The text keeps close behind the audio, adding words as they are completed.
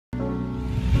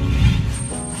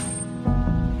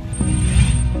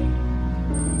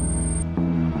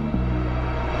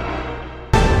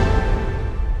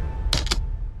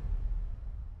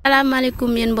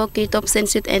Assalamualaikum yéen mbokk yi topp seen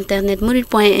site internet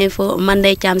Mourides.info man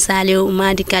day Thiam Saliou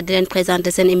maa di kat di leen présenter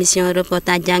seen émission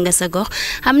reportage jàng sa gox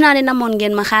xam naa ne namoon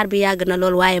ngeen ma xaar bi yàgg na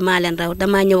lool waaye maa leen raw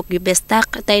damaa ñëw ak yu bees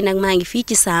tàq tey nag maa ngi fii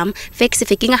ci SAM fekk si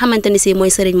fi ki nga xamante ni si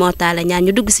mooy Serigne Mor Talla Niane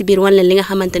ñu dugg si biir wan leen li nga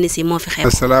xamante ni si moo fi xew.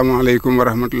 asalaamaaleykum wa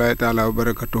rahmatulahi taala wa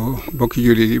barakatuh bokki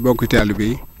jullit yi bokki taalibe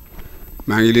yi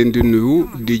maa ngi leen di nuyu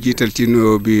di jiital ci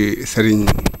nuyoo bi Serigne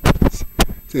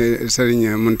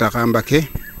Mountakha Mbacké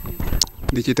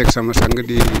di ci teg sama sang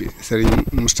di Serigne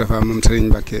Moustapha moom Serigne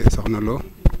Mbacké soxna loo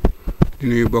di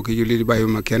nuyu bokki jullit di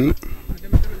bàyyiwuma kenn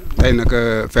tey nag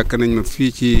fekk nañ ma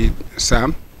fii ci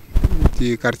SAM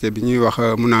ci quartier bi ñuy wax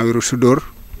Munaawiru Sudóor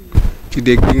ci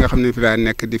déeg bi nga xam ne fi laa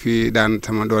nekk di fi daan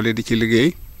sama doole di ci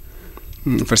liggéey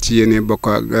fas ci yéene bokk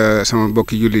ak sama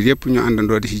bokki jullit yëpp ñu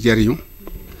àndandoo di ci jariñu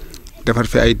defar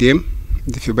fi ay déem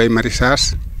di fi bay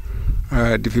maraîchage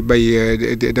di fi bay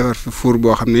defar fi four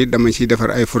boo xam ne dama ciy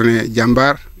defar ay fourne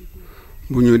jàmbaar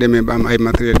bu ñu demee ba am ay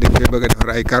matériel di fi bëgg a defar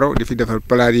ay carreau di fi defar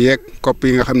palaat yeeg kopp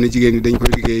yi nga xam ne jigéen ñi dañ koy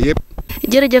liggéey yëpp.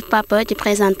 jërëjëf papa ci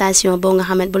présentation boo nga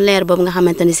xamante bu leer boobu nga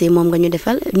xamante ni si moom nga ñu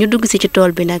defal ñu dugg si ci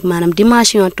tool bi nag maanaam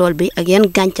dimension tool bi ak yan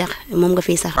gàncax moom nga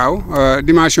fiy sax. waaw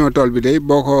dimension tool bi day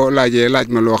boo ko laajee laaj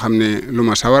ma loo xam ne lu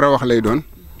ma sawar a wax lay doon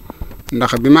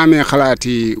ndax bi ma amee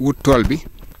xalaati wut tool bi.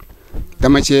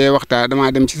 dama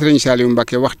damaa dem ci Serigne Saliou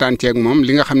Mbacké waxtaan ceeg moom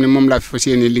li nga xam ne moom laa fi fas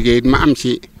yéene liggéey ma am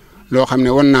ci loo xam ne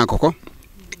won naa ko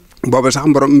booba sax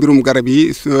mbirum garab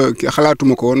yi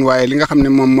xalaatuma ko woon waaye li nga xam ne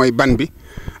moom mooy ban bi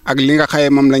ak li nga xaye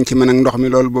moom lañ ci mën ak ndox mi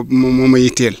loolu boobu moo ma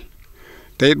yitteel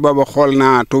te it booba xool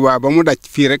naa Touba ba mu daj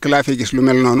fii rek laa fi gis lu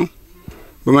mel noonu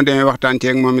ba ma demee waxtaan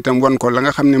ceeg moom itam won ko la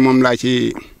nga xam ne moom laa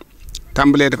ci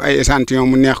tàmbalee def ay échantillon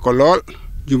mu neex ko lool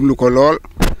jublu ko lool.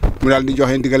 mu daal di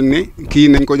joxe ndigal ne kii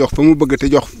nañ ko jox fa mu bëgg te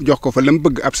jox ko fa la mu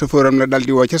bëgg ab safooram la daal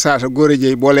di woo ca saasa góor a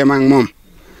jëy boole ma ak moom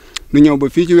nu ñëw ba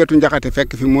fii ci wetu Njaxate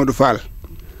fekk fi Modou Fall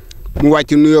mu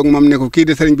wàcc nuyoog moom ne ko kii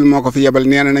de sëriñ bi moo ko fi yebal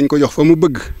nee na nañ ko jox fa mu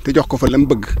bëgg te jox ko fa la mu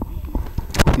bëgg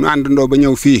nu àndandoo ba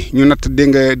ñëw fii ñu natt dégg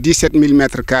nga 17000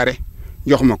 mètres carrés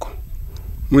jox ma ko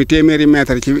muy téeméeri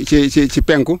mètre ci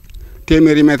penku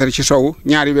téeméeri mètre ci sowu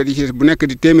ñaari wet yi ci bu nekk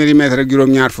di téeméeri mètre ak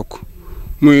juróom-ñaar fukk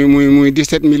muy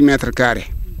 17000 mètres carrés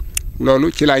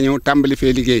loolu ci laa ñëw tàmbali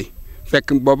fee liggéey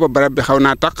fekk booba barab bi xaw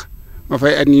naa taq ma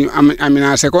fay at ñu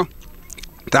aménagé ko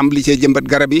tàmbali cee jëmbat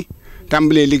garab yi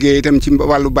tàmbalee liggéey itam ci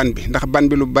wàllu ban bi ndax ban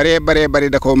bi lu bari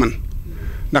da koo mën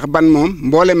ndax ban moom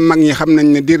mboolem mag ñi xam nañ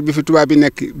ne diir bi fi tubaab bi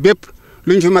nekk bépp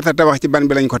lu ñu fi mat a tabax ci ban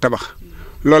bi lañ ko tabax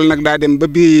loolu nag daa dem ba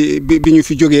bi ñu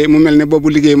fi jógee mu mel ne boobu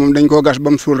liggéey moom dañ koo gas ba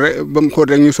mu xóot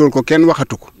rek ñu suul ko kenn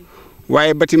waxatu ko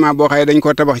waaye bâtiment boo xaye dañ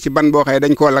koo tabax ci ban boo xaye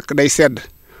dañ koo lakk day sedd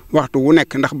waxtu wu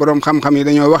nekk ndax boroom xam-xam yi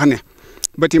dañoo wax ne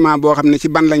bâtiment boo xam ne ci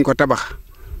ban lañ ko tabax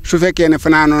su fekkee ne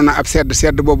fanaanoon na ab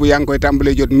sedd boobu yaa ngi koy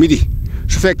tàmbalee jot midi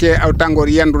su fekkee aw tàngoor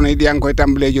yendu na it yaa ngi koy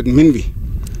tàmbalee jot min bi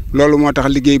loolu moo tax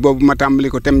liggéey boobu ma tàmbali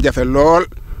ko tem jafe lool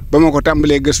ba ma ko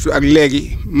tàmbalee gëstu ak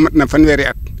léegi mat na fanweeri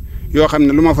at yoo xam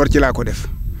ne lu ma for ci laa ko def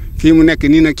fii mu nekk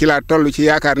nii nag ci laa toll ci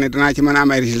yaakaar ne danaa ci mën a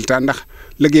am ay résultat ndax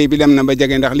liggéey bi dem na ba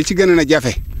jege ndax li ci gën a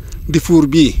jafe di fuur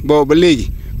bii boobu ba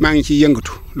léegi maa ngi ciy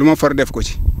yëngatu lu ma for def ko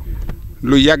ci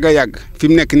lu yàgg a yàgg fi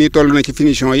mu nekk nii toll na ci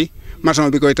finition yi maçon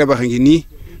bi koy tabax ngi nii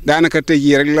daanaka tey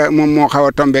jii rek la moom moo xaw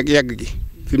a tombeek yàgg gi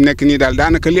fi mu nekk nii daal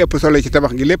daanaka li ëpp solo ci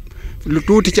tabax gi lépp lu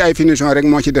tuuti ci ay finition rek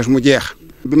moo ci des mu jeex.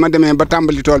 bi ma demee ba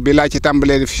tàmbali tool bi laa ci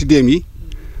tàmbalee def si déem yi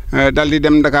dal di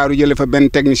dem Ndakaaru jële fa benn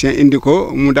technicien indi ko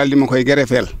mu dal di ma koy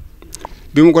gerefeel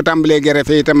bi mu ko tàmbalee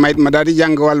gerefe itam ma daal di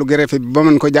jàng wàllu gerefe bi ba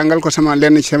mën ko jàngal ko sama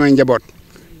lenn ci samay njaboot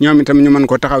ñoom itam ñu mën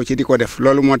ko taxaw ci di ko def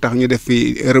loolu moo tax ñu def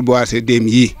fi reboiser déem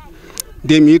yii.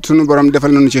 déem yi sunu borom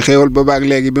defal nañu ci xéewal boobaak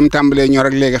léegi bi mu tàmbalee ñor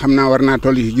ak léegi xam naa war naa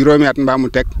toll ci juróomi at mbaa mu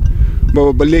teg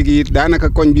boobu ba léegi it daanaka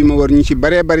koñ bi ma war ñu ci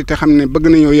bëree bëri te xam ne bëgg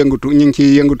nañoo yëngatu ñu ngi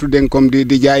ciy yëngatu dégg comme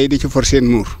di jaay di ci for seen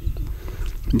muur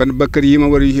ba kër yi ma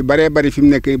war yu ci bëree bëri fi mu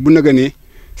nekk bu nëgënee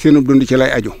seenub dund ci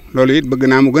lay aju loolu it bëgg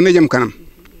naa mu gën a jëm kanam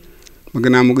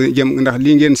ndax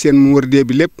lii ngeen seen mu wër dee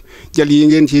bi lépp jël yi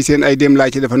ngeen ci seen ay déem laa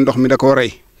ci defal ndox mi da koo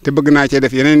rey te bëgg naa cee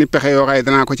def yeneen i pexe yoo xaye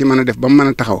danaa ko ci mën a def ba mu mën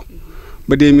a taxaw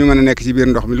ba déem mi mën a nekk ci biir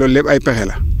ndox mi loolu lépp ay pexe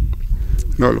la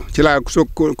loolu ci laa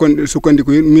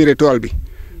sukkandiku miire tool bi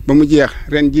ba mu jeex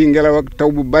ren jii ngelaw ak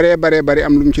taw bu bari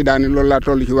am lu mu ci daane loolu laa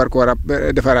toll ci war ko war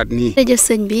a defaraat nii. jërëjëf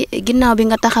sëñ bi ginnaaw bi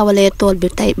nga taxawalee tool bi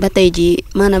tey jii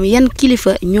maanaam yan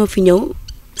kilifa ñoo fi ñëw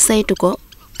saytu ko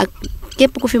ak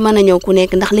képp ku fi mën a ñëw ku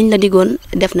nekk ndax liñ la digoon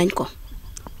def nañ ko.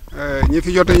 ñi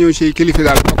fi jot a ñëw ci kilifa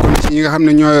daal bokk na ci ñi nga xam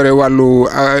ne ñoo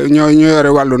yore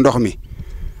wàllu ndox mi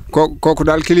kooku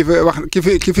daal kilifa wax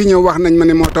ki fi ñëw wax nañ ma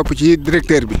ne moo topp ci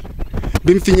directeur bi.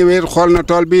 bi mu fi ñëwee xool na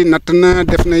tool bi natt na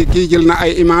def na kii jël na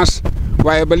ay image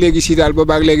waaye ba léegi si daal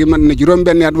boobaag léegi mën na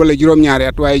juróom-benn at wala juróom-ñaari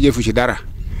at waaye jëfu ci dara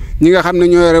ñi nga xam ne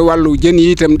ñoo yore wàllu jën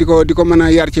yi itam di ko mën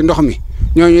a yar ci ndox mi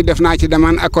ñooñu def naa ci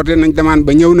demande accordé nañ demande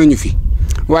ba ñëw nañu fi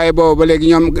waaye boobu ba léegi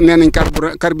ñoom nee nañ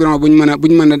carburant buñ mën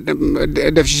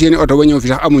a def ci seen i oto ba ñëw fi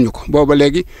sax amuñu ko boobu ba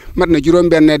léegi mat na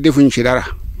juróom-benn at defuñu ci dara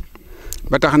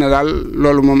ba tax na daal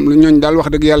loolu moom ñooñu daal wax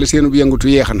dëgg yàlla seen bu yëngatu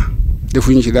yeex na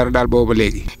defuñu ci dara daal boobu ba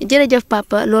léegi. jërëjëf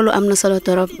papa loolu am na solo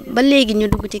torop ba léegi ñu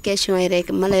dugg ci question yi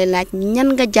rek ma lay laaj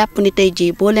ñan nga jàpp ni tey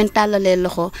jii boo leen tàllalee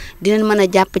loxo dinañ mën a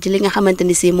jàpp ci li nga xamante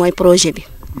ni si mooy projet bi.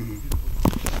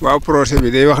 waaw projet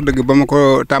bi day wax dëgg ba ma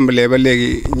ko tàmbalee ba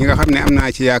léegi ñi nga xam ne am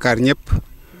naa ci yaakaar ñëpp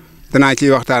danaa ciy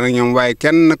waxtaan ak ñoom waaye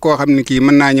kenn koo xam ne kii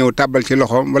mën naa ñëw tàbbal ci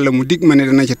loxoom wala mu dig ma ne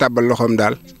dana ci tàbbal loxoom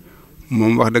daal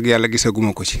moom wax dëgg yàlla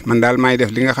gisaguma ko ci man daal maay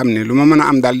def li nga xam ne lu ma mën a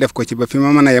am daal def ko ci ba fi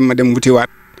ma mën a yem ma dem wutiwaat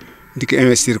di ko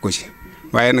investir ko ci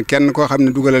waaye nag kenn koo xam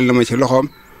ne dugalal na ma ci loxoom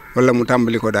wala mu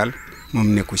tàmbali ko daal moom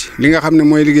nekku ci li nga xam ne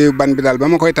mooy liggéeyu ban bi daal ba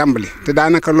ma koy tàmbali te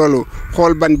daanaka loolu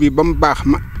xool ban bi ba mu baax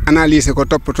ma analyser ko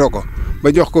toppatoo ko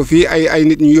ba jox ko fii ay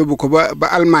nit ñu yóbbu ko ba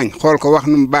Allemagne xool ko wax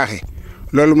nu mu baaxee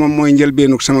loolu moom mooy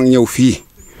njëlbeenu sama ñëw fii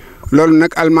loolu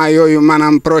nag allemand yooyu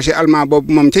maanaam projet allemand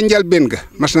boobu moom ca njëlbeen ga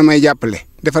mas na may jàppale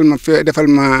defal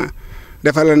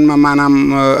ma maanaam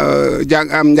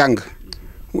njàng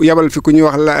yabal fi ku ñuy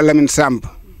wax Lamine Samb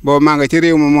boobu maa nga ci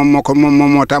réew ma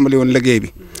moom moo tàmbali woon liggéey bi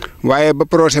waaye ba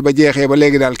projet ba jeexee ba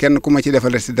léegi daal kenn ku ma ci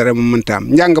defal si dara mu mënta am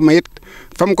njàng ma it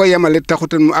fa mu ko yemale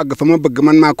taxutal mu àgg fa ma bëgg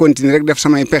man maa continuer rek def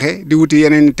samay pexe di wuti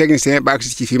yeneen technicien ba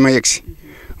agsi ci fii ma yegg si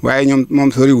waaye ñoom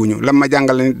moom soriwuñu lam ma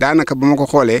jàngale nit daanaka ba ma ko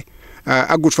xoolee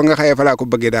aggut fa nga xëyee fa laa ko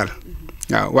bëggee daal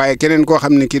waaw waaye keneen koo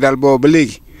xam ne kii daal boobu ba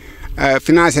léegi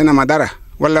financé na ma dara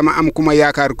wala ma am ku ma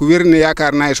yaakaar ku wér ne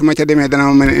yaakaar naa su ma ca demee dana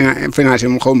ma mën a financé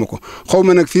mu xaw ma ko xaw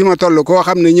ma nag fii ma toll koo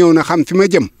xam ne ñëw na xam fi ma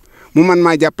jëm mu man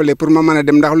maa jàppale pour ma mën a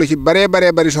dem ndax lu ci baree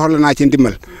bari soxla naa ci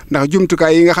ndimbal ndax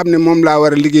jumtukaay yi nga xam ne moom laa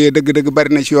war a liggéeyee dëgg-dëgg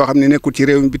bari na ci yoo xam ne nekkul ci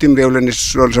réew mi bitim réew la ne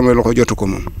loolu sama loxo jotu ko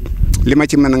moom li ma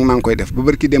ci mën nag maa ngi koy def ba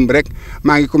barki démb rek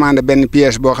maa ngi commandé benn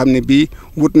pièce boo xam ne bii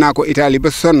wut naa ko Italie ba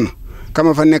sonn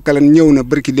kama fa nekkalan ñëw na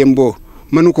barki démb boo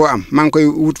mënu koo am maa ngi koy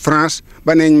wut France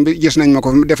ba neñ gis nañ ma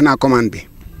ko def naa commande bi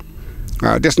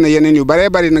waaw des na yeneen yu baree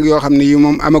bari nag yoo xam ne yi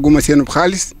moom amaguma seenub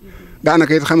xaalis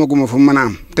daanaka it xamaguma fu mu mën a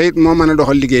am te it moo mën a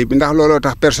doxal liggéey bi ndax looloo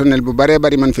tax personnel bu baree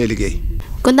bari man fee liggéey.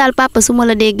 kon daal papa su ma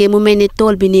la déggee mu mel ni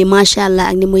tool bi nii macha allah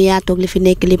ak ni mu yaatoog li fi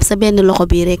nekk lépp sa benn loxo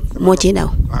bii rek moo ciy daw.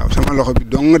 waaw sama loxo bi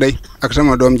dong day ak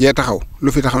sama doom jee taxaw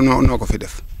lu fi taxaw noo ko fi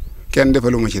def kenn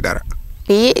defaluma ci dara.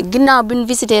 te ginnaaw bi ñu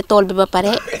visité tool bi ba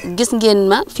pare gis ngeen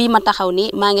ma fii ma taxaw nii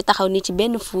maa ngi taxaw nii ci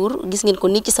benn four gis ngeen ko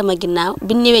nii ci sama ginnaaw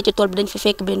bi ñu ñëwee ci tool bi dañ fi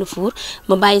fekk benn four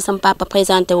ma bàyyi sama papa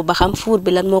présenté wu ba xam four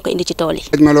bi lan moo ko indi ci tool yi.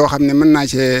 daj ma loo xam ne mën naa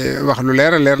cee wax lu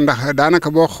leer a leer ndax daanaka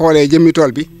boo xoolee jëmmi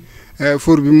tool bi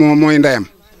four bi mooy ndeyam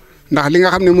ndax li nga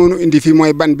xam ne moo nu indi fii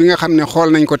mooy ban bi nga xam ne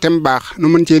xool nañ ko tem baax nu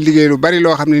mën cee liggéey lu bari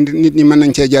loo xam ne nit ñi mën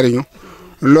nañ cee jariñu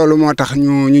loolu moo tax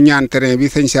ñu ñaan terrain bi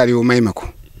sëñ Saliou may ma ko.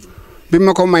 bi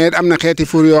ma ko mayet am na xeeti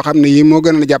fuur yoo xam ne yii moo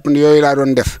gën a jàpp ne yooyu laa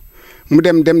doon def mu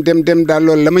dem daal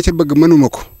loolu la ma ca bëgg mënuma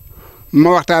ko ma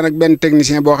waxtaan ak benn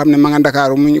technicien boo xam ne ma nga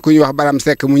Ndakaaru ku ñuy wax Baram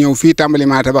Seck mu ñëw fii tàmbali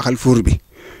maa tabaxal fuur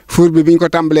bi biñ ko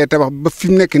tàmbalee tabax ba fi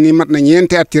mu nekk nii mat na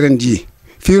ñeenti at ci ren jii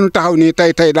fii nu taxaw nii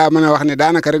tey daa mën a wax ne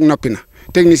daanaka rek noppi na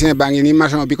technicien baa ngi nii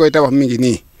maçon bi koy tabax mi ngi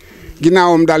nii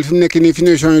ginnaawam daal fi mu nekk nii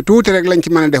finition yi tuuti rek lañ ci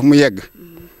mën a def mu yegg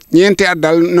ñeenti at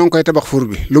daal noo ngi koy tabax four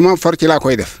bi lu ma for ci laa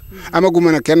koy def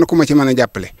amaguma nag kenn ku ma ci mën a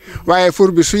jàppale waaye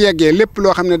four bi su yeggee lépp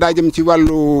loo xam ne daa jëm ci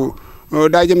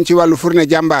wàllu fourne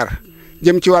jàmbaar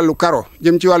jëm ci wàllu karo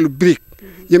jëm ci wàllu brique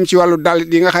jëm ci wàllu dal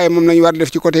yi nga xaye moom lañu war def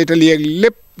ci côté tali yeeg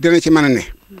lépp dina ci mën a ne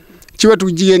ci wetu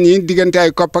jigéen ñi diggante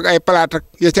ay kopp ak ay palaat ak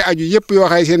ya ca aju yëpp yoo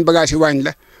xaye seen bagage yi waañ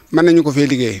la mën nañu ko fee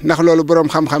liggéey ndax loolu boroom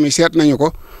xam-xam yi seet nañu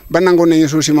ko ba nangu nañu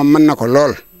suuf si moom mën na ko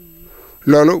lool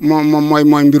loolu moom mooy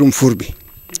mbirum four bi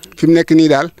fi mu nekk nii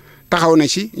daal taxaw na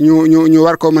ci ñu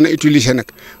war koo mën a utiliser nag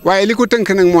waaye li ko tënk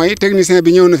nag mooy technicien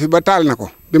bi ñëw na fi ba taal na ko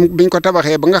biñ ko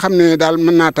tabaxee ba nga xam ne daal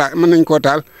mën nañ koo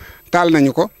taal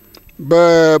nañu ko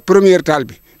ba première taal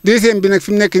bi deuxième bi nag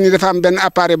fi mu nekk nii dafa am benn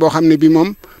appareil boo xam ne bi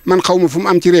moom man xaw ma fu mu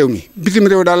am ci réew mi bitim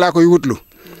réew daal laa koy wutlu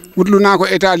naa ko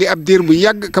état li ab diir bu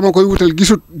yàgg ka ma koy wutal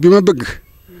gisut bi ma bëgg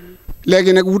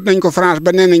léegi nag wut nañ ko France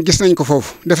ba nee nañ gis nañ ko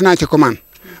foofu def naa ci commande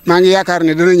maa ngi yaakaar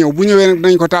ne dana ñëw bu ñëwee nag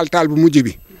danañ ko taal bu mujj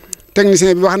bi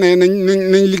technicien bi wax ne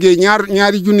nañ liggéey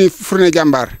ñaari junniy fourne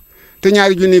jàmbaar te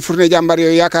ñaari junniy fourne jàmbaar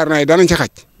yooyu yaakaar naa danañ ci xaj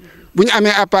bu ñu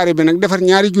amee appareil bi nag defar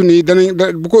ñaari junni yi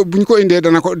buñ ko indee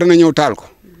dana ñëw taal ko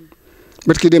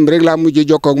bët ki dem rek laa mujjee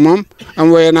jokkoo ak moom am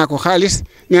woyee naa ko xaalis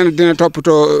nee na dina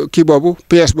toppatoo kii boobu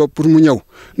pièce boobu pour mu ñëw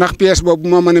ndax pièce boobu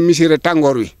moo mën a mesurer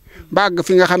tàngoor wi ba àgg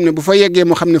fi nga xam ne bu fa yeggee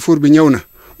mu xam ne four bi ñëw na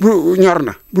bu ñor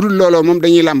na bu dul looloo moom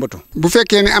dañuy làmbatu. bu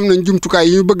fekkee ne am nañ jumtukaay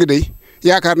yu ñu bëgg day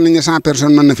yaakaar nañ ne 100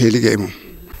 personnes mën na fee liggéey moom.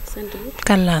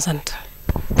 kan laa sant.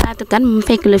 Fatou Kane mu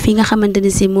fekk la fii nga xamante ne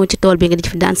si moo ci tool bi nga di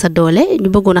fi daan sa doole ñu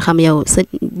bëggoon a xam yow sa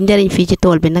njëriñ fii ci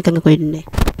tool bi naka nga koy dundee.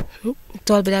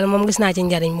 tool bi daal moom gis naa ci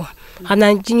njëriñ moom xam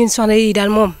naa ci ñun soxna yi daal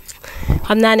moom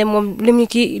xam naa ne moom li mu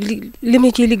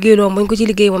ciy liggéeyloo buñ ko ci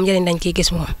liggéey moom njëriñ dañ ciy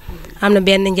gis moom am na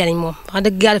benn njëriñ moom wax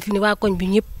dëgg yàlla fi ne waa koñ bi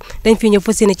ñëpp dañ fi ñëw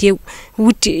fas yéene ci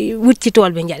wut ci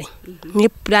tool bi njëriñ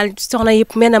ñëpp daal soxna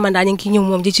yëpp mel na man daal ñu ngi ciy ñëw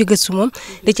moom di ci gëstu moom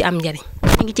di ci am njëriñ.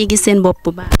 ñu ngi ciy gis seen bopp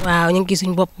bu baax. waaw ñu ngi gis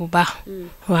suñu bopp bu baax.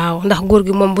 waaw ndax góor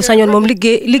gi moom bu sañoon moom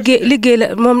liggéey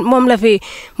la moom la fi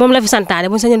santaane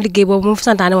bu sañoon liggéey boobu mu fi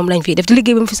santaane moom lañ fiy def te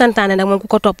liggéey bi mu fi santaane nag moom ku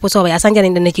ko topp sooba yaa sa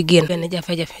njëriñ dana ci génn. benn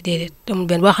jafe-jafe déedéet amul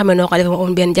benn boo xamee noo ko defee moom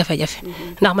amul benn jafe-jafe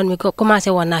ndax man mi ko commencé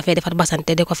woon naa fee defar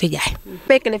basante di ko fi jaay.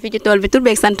 fekk la fii ci tool bi tur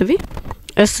beeg sant bi.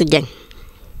 Ëstu Jeng.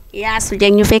 Yaasu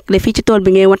Jeng ñu fekk la fii ci tool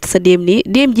bi ngay watt sa déem nii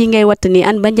déem ji ngay watt nii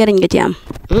an ba njëriñ nga ci am.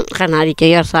 xanaa di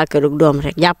ci yor saa kërug doom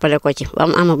rek jàppale ko ci ba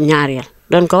mu amab ñaareel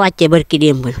doon ko wàccee barki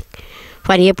démb nag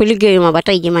fan yëpp liggéeyuma ba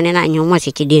tey ji ma ne naa ñëw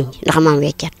mosi ci déem ji ndax ma am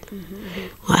weccat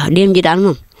waaw déem ji daal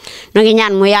moom nu ngi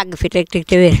ñaan mu yàgg fi te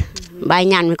wér bàyyi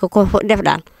ñaan mi ko def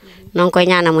daal noo ngi koy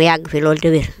ñaanal mu yàgg fi loolu te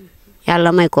wér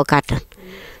yàlla may ko kàttan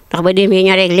ndax ba déem yi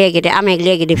ñoreeg léegi de ameeg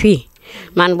léegi de fii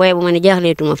man booy bu ma ne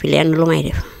jaaxleetuma fi lenn lu may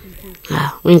def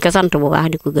waaw ñu ko sant bu baax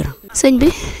di ko gërëm. sëñ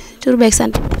bi tur beeg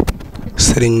sant.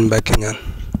 Serigne Mbacké ñaan.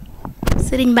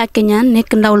 Serigne Mbacké ñaan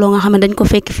nekk ndaw loo nga xam ne dañ ko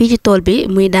fekk fii ci tool bi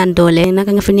muy daan doole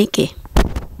naka nga fi nekkee.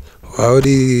 waaw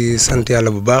di sant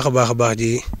yàlla bu baax a baax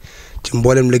ci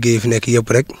mboolem liggéey fi nekk yëpp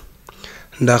rek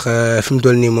ndax fi mu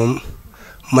toll nii moom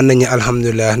mën nañu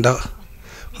alhamdulilah ndax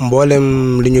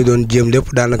mboolem li ñu doon jéem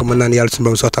lépp daanaka mën naa ne yàlla suñu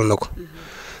borom sottal na ko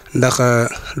ndax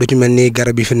lu ci mel ni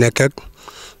garab yi fi nekk ak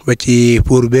ba ci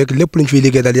pour beeg lépp lu ñu fiy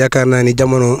liggéey daal yaakaar naa ni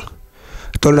jamono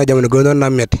toll na jamono gënoon naa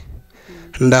metti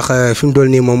ndax fi mu toll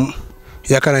nii moom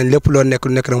yaakaar naa ni lépp loo nekk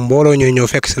lu nekk rek mbooloo ñooy ñëw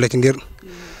fekk si la ci ngir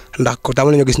ndax ko tam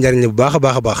la ñu gis njariñ bu baax a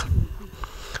baax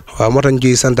waaw moo tax ñu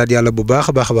ciy santaat yàlla bu baax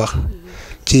a baax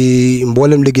ci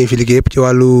mboolem liggéey fi liggéey yëpp ci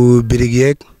wàllu birig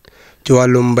yeeg ci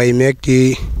wàllu mbay meeg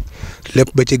ci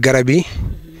lépp ba ci garab yi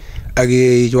ak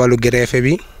ci wàllu greffe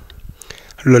bi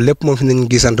loolu lépp moom fi nañ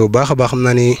ngi sant bu baax a baax xam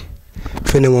naa ni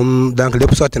fi ne moom donc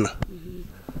lépp sotti na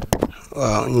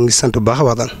waaw ñu ngi sant bu baax a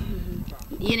baax daal.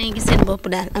 yéen a ngi gis seen bopp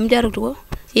daal am jarutu ko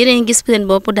yéen a ngi gis seen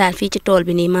bopp daal fii ci tool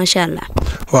bi nii macha allah.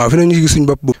 waaw fi ne ñu ngi gis suñu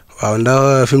bopp. waaw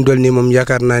ndax fi mu toll nii moom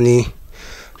yaakaar naa ni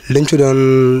liñ fi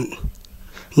doon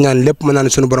ñaan lépp mën naa ne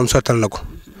suñu borom sottal na ko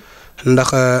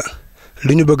ndax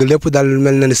li ñu bëgg lépp daal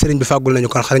mel na ne sëriñ bi fàggul nañu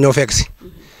kon xale ñoo fekk si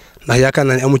ndax yaakaar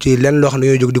naa ne amu ci lenn loo xam ne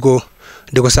dañoo jóg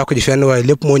di ko sàkku ci fenn waaye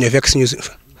lépp moo ñëw fekk si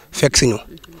ñu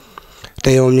te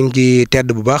moom ñu ngi ci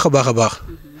tedd bu baax a baax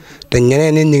te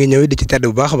ñeneen ñi ngi ñëw di ci tedd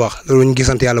bu baax a baax loolu ñu ngi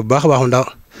sant yàlla bu baax a baax ndax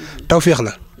tawfeex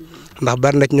la ndax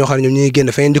bari na ci ñoo xam ne ñoom ñu ngi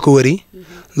génn feneen di ko wëri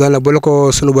loolu nag bu la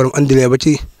ko sunu borom andilee ba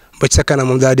ci sa kanam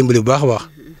moom daa dimbali bu baax a baax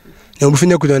ñoom bu fi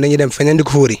nekkul noonu dañuy dem feneen di ko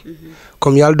fa wëri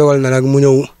comme yàlla dogal na nag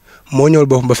moo ñëwul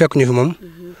boppam ba fekk ñu fi moom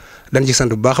dañ ci sant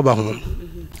bu baax a baax moom.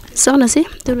 soxna si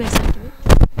tur beeg sant bi.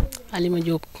 Alima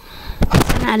Diop.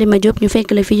 Alima Diop ñu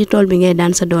fekk la fii ci tool bi ngay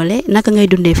daan sa doole naka ngay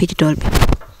dundee fii ci tool bi.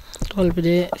 tool bi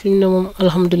de fi mu ne moom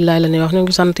alhamdulilah la ñuy wax ñu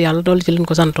ngi sant yàlla doole ci liñ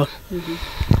ko santoon.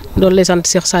 doole lay sant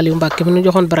Cheikh Saliou Mbacké mi ñu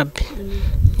joxoon barab bi.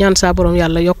 ñaan saa borom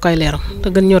yàlla yokk ay leeram te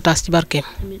gën ñoo taas ci barkeem.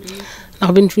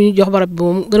 ndax biñ fi ñu jox barab bi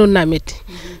moom gënoon naa métti.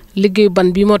 liggéeyu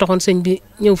ban bii moo taxoon sëñ bi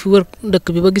ñëw fi wër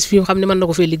dëkk bi ba gis fi xam ne mën na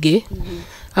ko fee liggéey.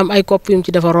 am ay kopp yu mu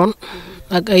ci defaroon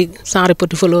ak ay genre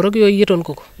petit fleur ak yooyu yëtoon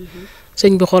ko.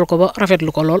 sëñ bi xool ko ba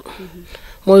rafetlu ko lool.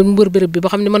 mooy mbër béréb bi ba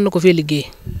xam ne mën na ko fee liggéey.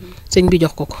 sëñ bi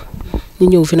jox ko ñu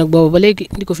ñëw fi nag boobu ba léegi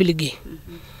di ko fi liggéey.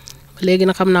 léegi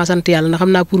nag xam naa sant yàlla ndax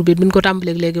xam naa pour bi buñ ko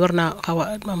tàmbalee léegi war naa xaw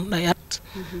a am ay at.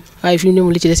 waaye fi mu ne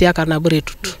moom li ci des yaakaar naa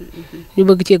bëreetut. ñu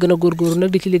bëgg cee gën a góorgóorlu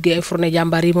nag di ci liggéey ay fourne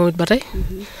jàmbaar yi moom it ba tey.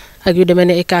 ak yu demee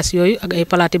ne ay kaas yooyu ak ay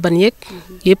palaati ban yeeg.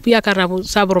 yëpp yaakaar naa bu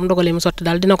saa borom dogalee mu sotti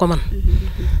daal dina ko man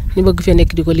ñu bëgg fee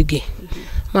nekk di ko liggéey.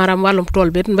 maanaam wàllum tool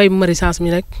beet mbay mu maraîchage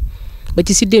mi rek ba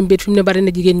ci siddéem beet fi mu ne bari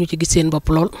na jigéen ñu ci gis seen bopp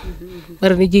lool.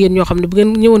 bari na jigéen ñoo xam ne bu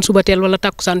ngeen ñëwoon suba teel wala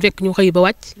takkusaan fekk ñu xëy ba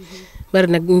wàcc. bari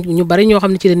nag ñu bari ñoo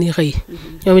xam ne ci la ñuy xëy.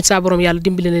 ñoom it saa borom yàlla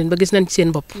dimbali na leen ba gis nañ ci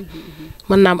seen bopp.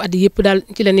 mën naa am at yëpp daal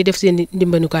ci la ñuy def seen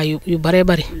dimbanukaay yu baree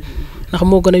bari ndax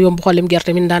moo gën a yomb xoolim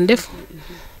gerte mi daan def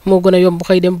moo gën a yomb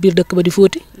xëy dem biir dëkk ba di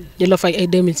fóoti di la fay ay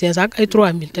 2500 ak ay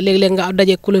 3000 te léeg-léeg nga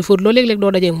dajeeg ku lay fóot loolu léeg-léeg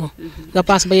doo dajeeg moom nga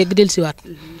paas ba yegg dellusiwaat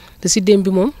te si démb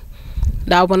bi moom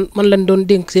daaw man lañ doon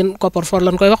dénk seen koppar for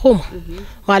lañ koy wax xuma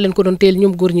maa leen ko doon teel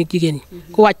ñoom góor ñi jigéen ñi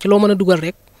ku wàcc loo mën a dugal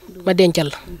rek ma dencal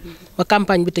la ba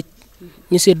campagne bi tëj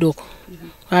ñu séddoo ko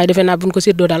waaye defe naa buñ ko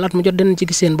séddoo daal at mu jot dinañ ci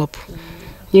gis seen bopp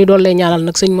ñuy doon lay ñaanal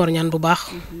nag sëñ Mor ñaan bu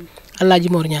baax Alaaji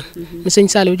Mor ñaan mi sëñ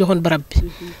Saliou joxoon barab bi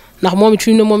ndax moom it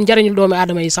fi mu ne moom njariñul doomi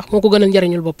aadama yi sax moo ko gënal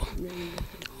njariñul boppam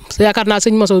yaakaar naa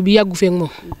sëñ Masow bi yàggu feek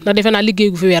moom ndax defe naa liggéey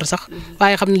gu fi weer sax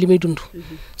waaye xam na li muy dund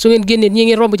su ngeen génnee ñi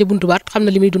ngeen romb ca buntu baat xam na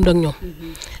li muy dund ak ñoom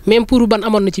même pour ban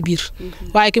amoon na ci biir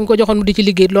waaye ki mu ko joxoon mu di ci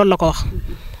liggéey loolu la ko wax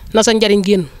na sa njariñ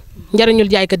génn njariñul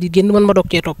jaaykat yi génn man ma doog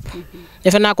cee topp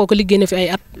defe naa kooku liggéey na fi ay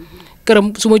at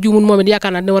këram su ma juumul moom it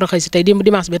yaakaar naa dina war a xëy si tey démb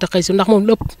dimanche bi tax xëy si ndax moom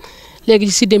lépp léegi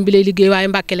ci siddéem bi lay liggéey waaye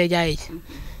Mbacké lay jaayee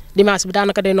dimanche bi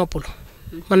daanaka day noppul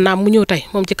man naa mu ñëw tey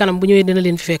moom ci kanam bu ñëwee dina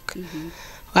leen fi fekk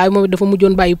waaye moom it dafa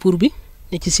mujjoon bàyyi pour bi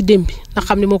ne ci siddéem bi ndax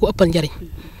xam ne moo ko ëppal njariñ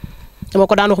dama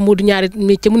ko daan wax mu du ñaari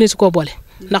métier mu ne su koo boole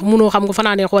ndax munoo xam nga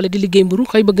fanaanee xoole di liggéey mburu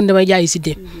xëy bëgg damay jaayi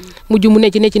siddéem mujj mu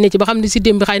necc ba xam ne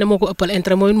siddéem bi xëy na moo ko ëppal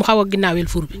intérêt mooy mu xaw a ginnaaweel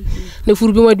fur bi ne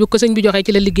fur bi mooy bu ko sëñ bi joxee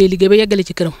ci la liggéey ba yeggale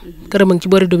ci këram a ngi ci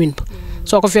bëri domine ba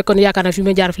soo ko fekkoon yaakaar na fi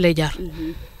ma jaar fi lay jaar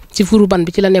ci furu ban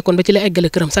bi ci la nekkoon ba ci la eggale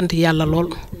këram sant yàlla lool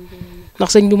ndax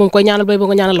sëñ bi moom koy ñaanal bay ba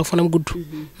nga ñaanal la fanam gudd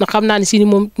ndax xam naa ne si ni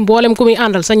moom mboolem ku muy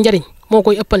àndal sa njariñ moo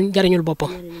koy ëppal njariñul boppam.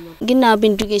 ginnaaw bi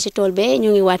ñu duggee ci tool be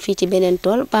ñu ngi waat fii ci beneen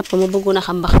tool papa ma bëggoon a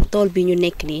xam ba xam tool bi ñu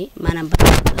nekk nii maanaam ba.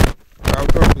 waaw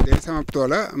tool bi de sama tool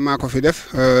la maa ko fi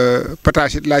def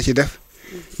pataas it laa ci def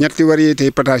ñetti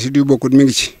variété pataas it yu bokkut mi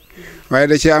ngi ci waaye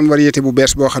da ci am variété bu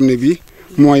bees boo xam ne bii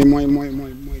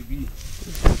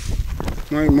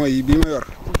mooy bii ma yor.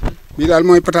 bii daal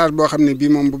mooy pataas boo xam ne bii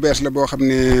moom bu bees la boo xam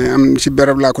ne am ci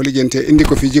béréb laa ko lijjantee indi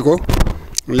ko fi ji ko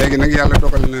léegi nag yàlla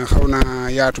dogal na xaw naa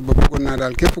yaatu ba bëggoon naa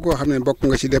daal képp koo xam ne bokk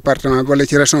nga ci département wala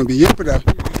ci région bi yëpp daal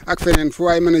ak feneen fu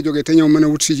waay mën a jógee te ñëw mën a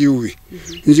wut si jiwu bi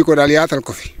ñu ji ko daal yaatal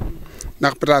ko fi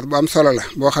ndax pataas bu am solo la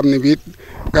boo xam ne bii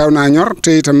gaaw naa ñor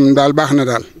te itam daal baax na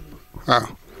daal waaw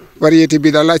variété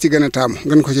bi daal laa ci gën a taamu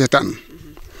gën ko ci tànn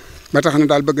ba tax na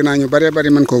daal bëgg naa ñu bëree bëri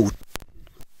mën koo wut.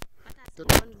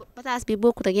 pataas bi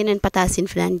bokkut ak yeneen pataas yi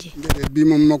fi daan ji. déedéet bii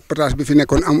moom moog pataas bi fi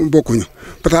nekkoon am bokkuñu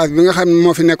pataas bi nga xam ne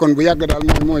moo fi nekkoon bu yàgg daal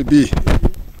mooy bii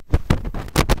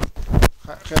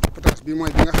xeetu pataas bi mooy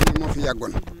bi nga xam ne moo fi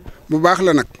yàggoon bu baax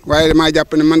la nag waaye damaa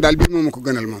jàpp ne man daal bii moo ma ko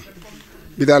gënal moom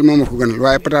bi daal moo ma ko gënal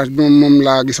waaye pataas bi moom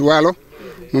laa gis waalo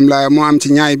moom laa moo am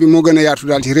ci ñaay bi moo gën a yaatu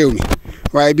daal ci réew mi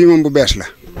waaye bii moom bu bees la.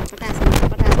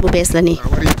 pataas bu bees la nii. waaw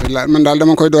variété la man daal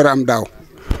dama koy door a am daaw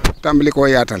tàmbali koo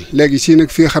yaatal léegi sii nag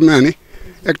fii xam naa ne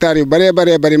hectares yu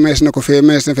bëree mayees na ko fee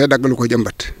daggalu ko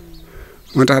jëmbat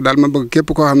moo tax daal ma bëgg képp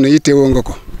koo xam ne yittewoo nga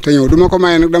ko te ñëw du ma ko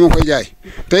maye nag dama koy jaay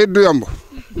te it du yomb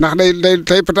ndax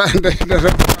day pataas day.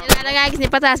 da ngaa gis ni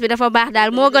pataas bi dafa baax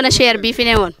daal moo gën a cher bi fi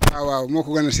ne woon. waaw moo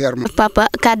ko gën a cher moom. papa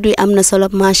kaddu yi am na solo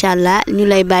macha allah ñu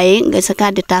lay bàyyi nga sa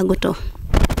kaddu tàggatoo.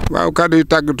 waaw kaddu yu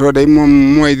tàggatoo day moom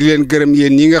mooy di leen gërëm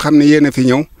yéen ñi nga xam ne yéen a fi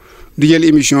ñëw di jël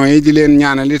émission yi di leen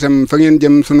ñaanal itam fa ngeen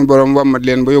jëm sunu borom wammat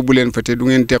leen ba yóbbu leen fa te du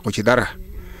ngeen tequ ci dara.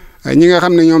 ñi nga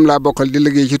xam ne ñoom laa bokkal di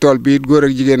liggéey ci tool bi góor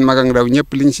ak jigéen mag ak ndaw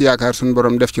ñëpp liñ ci yaakaar suñu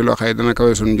borom def ci loo xëy dana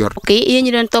kawe suñu jort. ok yéen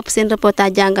ñi doon topp seen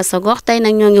reportage jàngat sa gox tey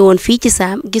nag ñoo ngi woon fii ci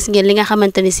Sam gis ngeen li nga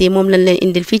xamante ni si moom lañ leen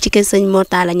indil fii ci kër sëñ Mor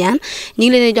Talla Niane ñu ngi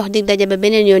leen di jox dig daje ba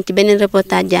beneen yoon ci beneen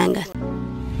reportage jàngat.